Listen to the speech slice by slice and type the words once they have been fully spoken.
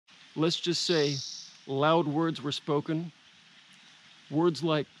Let's just say loud words were spoken, words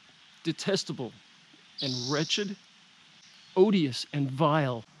like detestable and wretched, odious and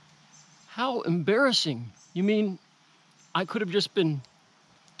vile. How embarrassing. You mean I could have just been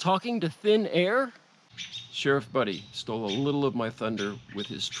talking to thin air? Sheriff Buddy stole a little of my thunder with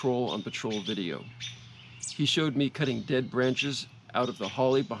his Troll on Patrol video. He showed me cutting dead branches out of the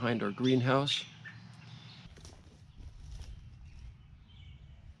holly behind our greenhouse.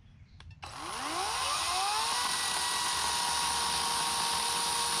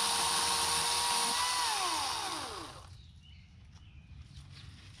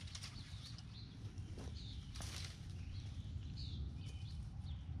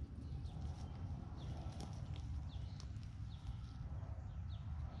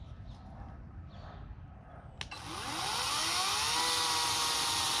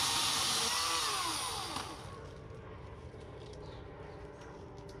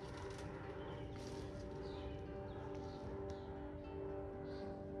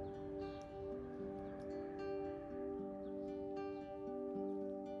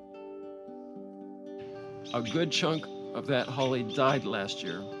 A good chunk of that holly died last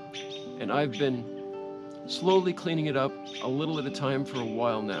year, and I've been slowly cleaning it up a little at a time for a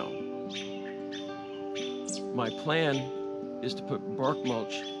while now. My plan is to put bark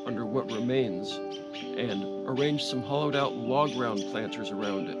mulch under what remains and arrange some hollowed out log round planters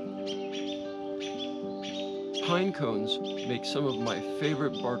around it. Pine cones make some of my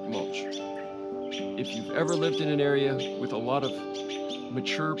favorite bark mulch. If you've ever lived in an area with a lot of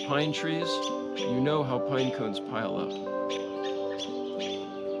mature pine trees, you know how pine cones pile up.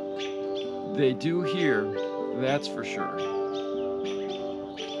 They do here, that's for sure.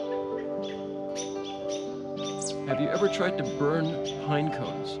 Have you ever tried to burn pine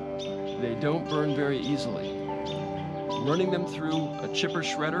cones? They don't burn very easily. Running them through a chipper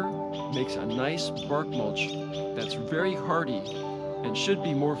shredder makes a nice bark mulch that's very hardy and should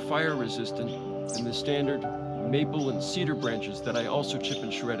be more fire resistant than the standard maple and cedar branches that I also chip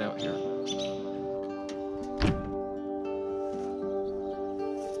and shred out here.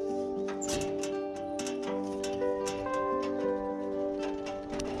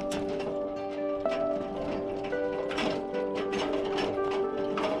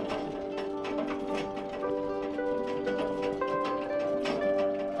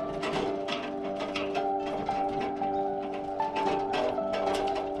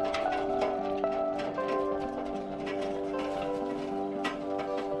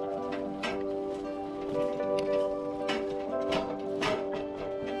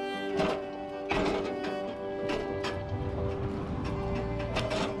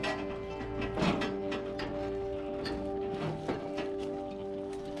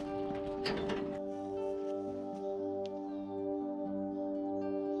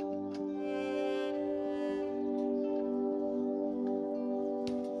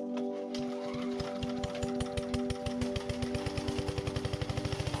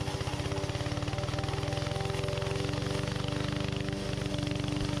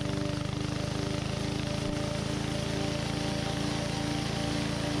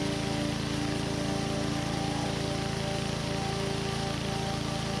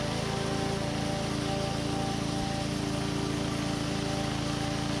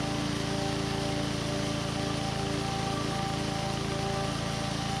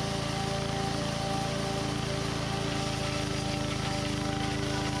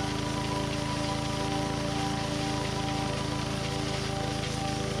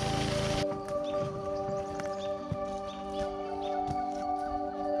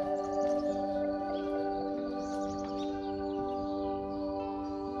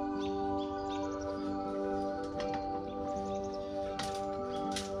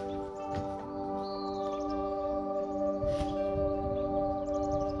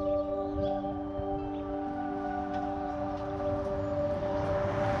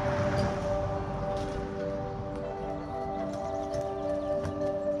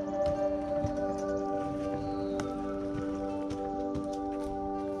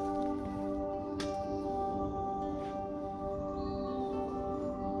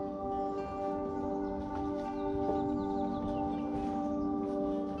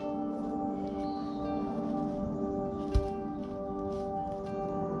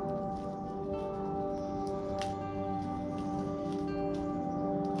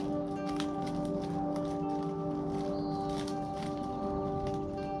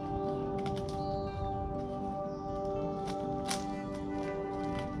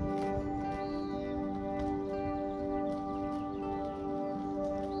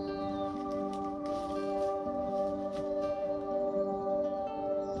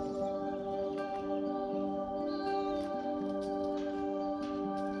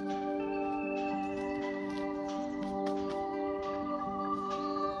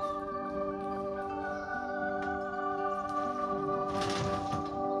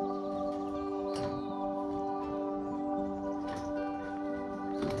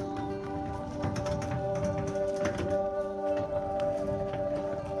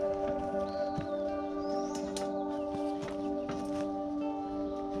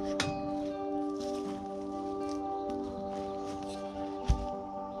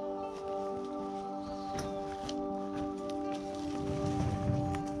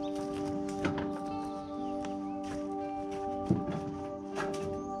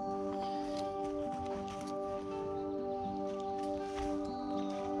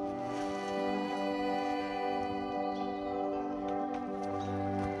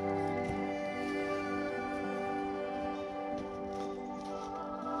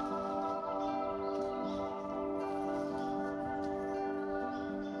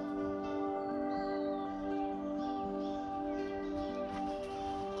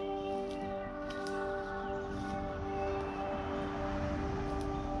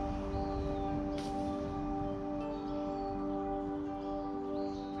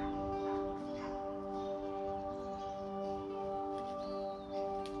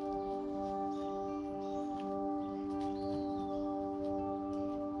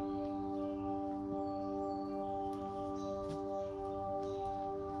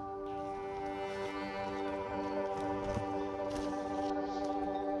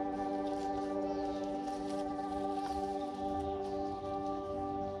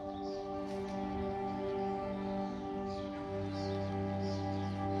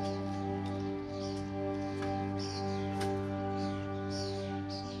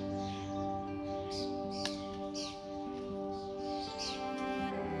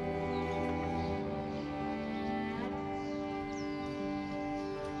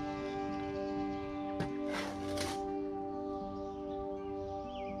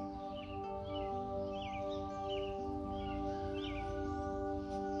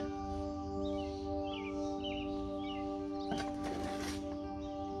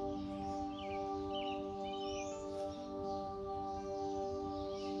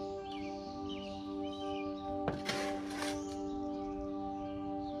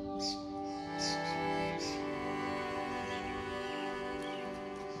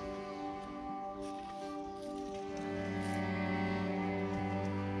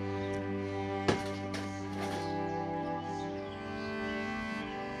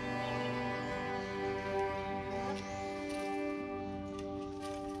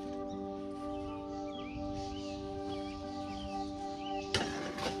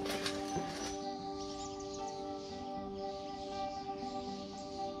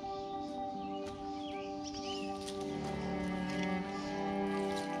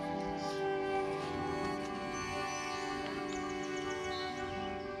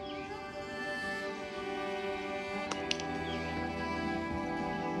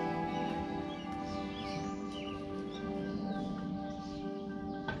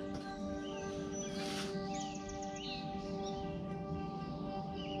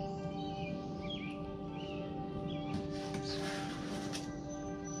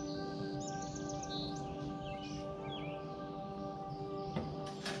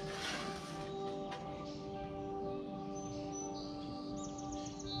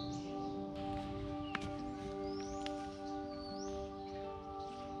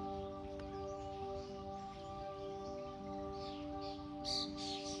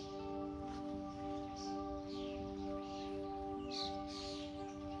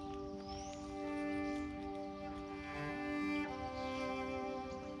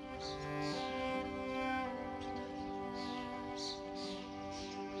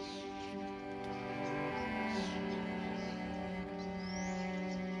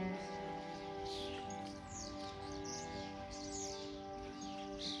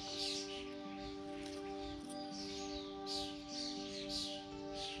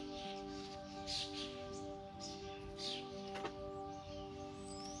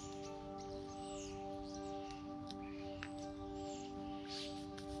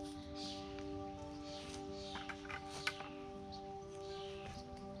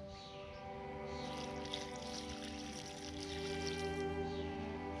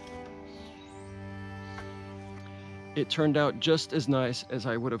 It turned out just as nice as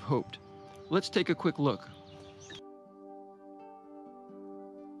I would have hoped. Let's take a quick look.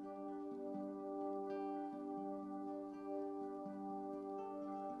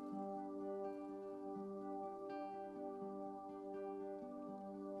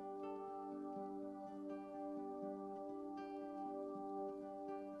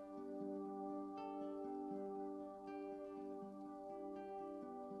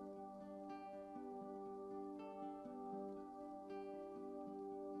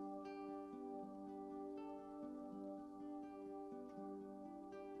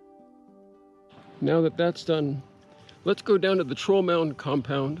 Now that that's done, let's go down to the Troll Mound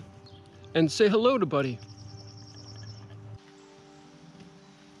compound and say hello to Buddy.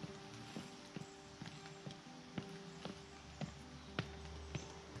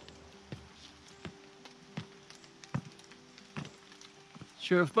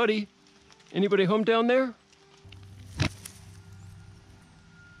 Sheriff Buddy, anybody home down there?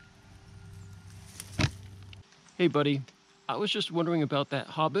 Hey Buddy, I was just wondering about that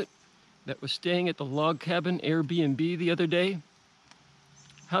hobbit that was staying at the log cabin Airbnb the other day.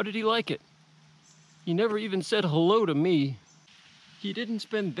 How did he like it? He never even said hello to me. He didn't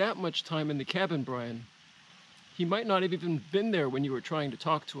spend that much time in the cabin, Bryan. He might not have even been there when you were trying to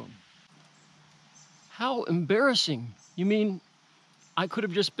talk to him. How embarrassing. You mean I could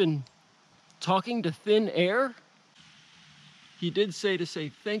have just been talking to thin air? He did say to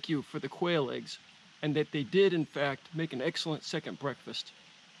say thank you for the quail eggs, and that they did, in fact, make an excellent second breakfast.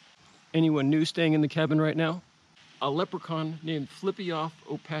 Anyone new staying in the cabin right now? A leprechaun named Flippy-Off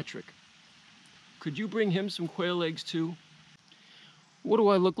O'Patrick. Could you bring him some quail eggs too? What do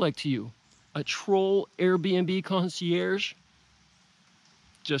I look like to you? A troll Airbnb concierge?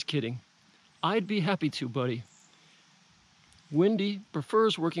 Just kidding. I'd be happy to, buddy. Wendy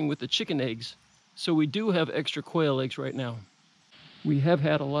prefers working with the chicken eggs, so we do have extra quail eggs right now. We have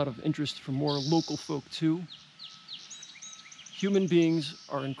had a lot of interest from more local folk too. Human beings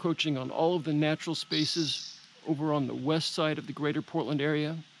are encroaching on all of the natural spaces over on the west side of the greater Portland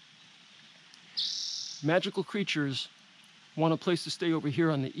area. Magical creatures want a place to stay over here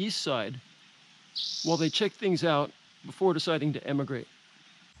on the east side while they check things out before deciding to emigrate.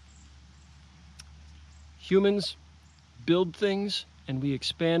 Humans build things and we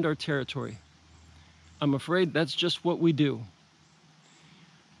expand our territory. I'm afraid that's just what we do.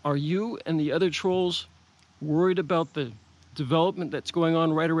 Are you and the other trolls worried about the development that's going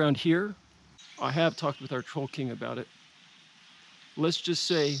on right around here? I have talked with our troll king about it. Let's just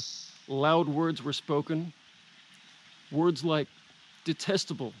say loud words were spoken. Words like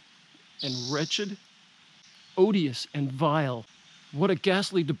detestable and wretched, odious and vile. What a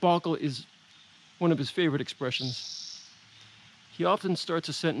ghastly debacle is one of his favorite expressions. He often starts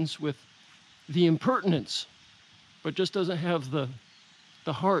a sentence with the impertinence, but just doesn't have the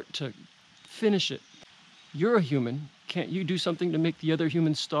heart to finish it. You're a human. Can't you do something to make the other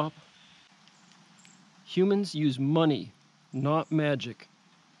humans stop? Humans use money, not magic.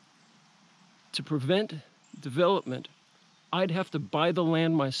 To prevent development, I'd have to buy the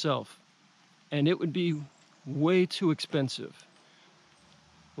land myself, and it would be way too expensive.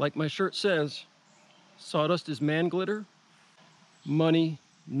 Like my shirt says, sawdust is man glitter, money,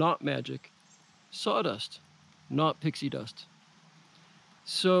 not magic, sawdust, not pixie dust.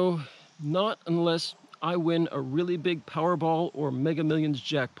 So, not unless I win a really big Powerball or Mega Millions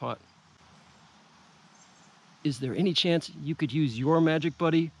jackpot. Is there any chance you could use your magic,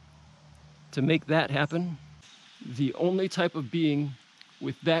 buddy, to make that happen? The only type of being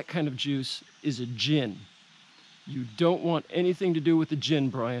with that kind of juice is a djinn. You don't want anything to do with the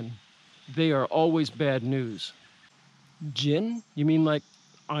djinn, Bryan. They are always bad news. Djinn? You mean like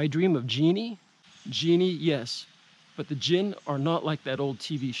I Dream of Jeannie? Jeannie, yes, but the djinn are not like that old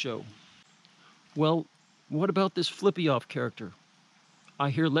TV show. Well, what about this Flippy-Off character? I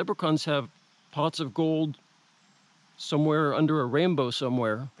hear leprechauns have pots of gold somewhere under a rainbow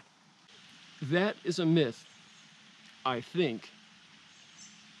somewhere. That is a myth, I think.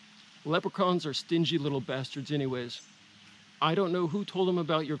 Leprechauns are stingy little bastards anyways. I don't know who told him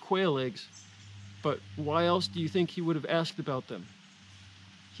about your quail eggs, but why else do you think he would have asked about them?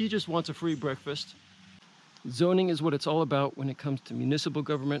 He just wants a free breakfast. Zoning is what it's all about when it comes to municipal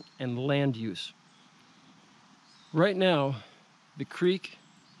government and land use. Right now, the creek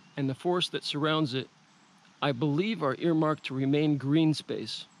and the forest that surrounds it, I believe, are earmarked to remain green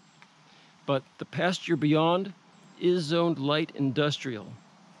space. But the pasture beyond is zoned light industrial.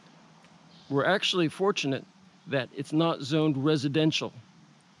 We're actually fortunate that it's not zoned residential.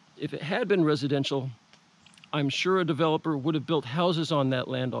 If it had been residential, I'm sure a developer would have built houses on that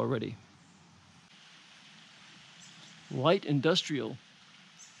land already. Light industrial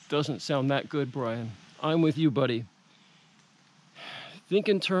doesn't sound that good, Bryan. I'm with you, buddy. Think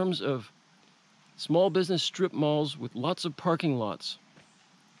in terms of small business strip malls with lots of parking lots.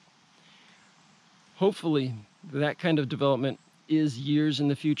 Hopefully, that kind of development is years in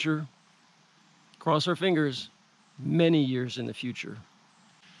the future. Cross our fingers, many years in the future.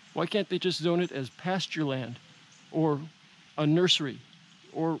 Why can't they just zone it as pasture land, or a nursery,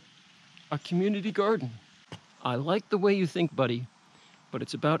 or a community garden? I like the way you think, buddy, but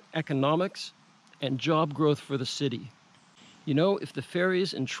it's about economics and job growth for the city. You know, if the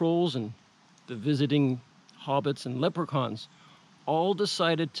fairies and trolls and the visiting hobbits and leprechauns all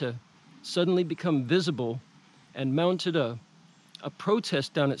decided to suddenly become visible and mounted a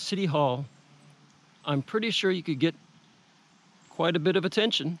protest down at City Hall, I'm pretty sure you could get quite a bit of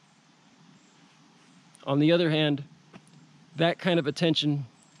attention. On the other hand, that kind of attention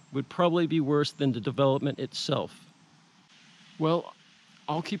would probably be worse than the development itself. Well,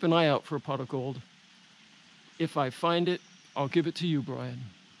 I'll keep an eye out for a pot of gold. If I find it, I'll give it to you, Bryan.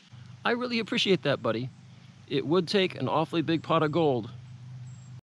 I really appreciate that, buddy. It would take an awfully big pot of gold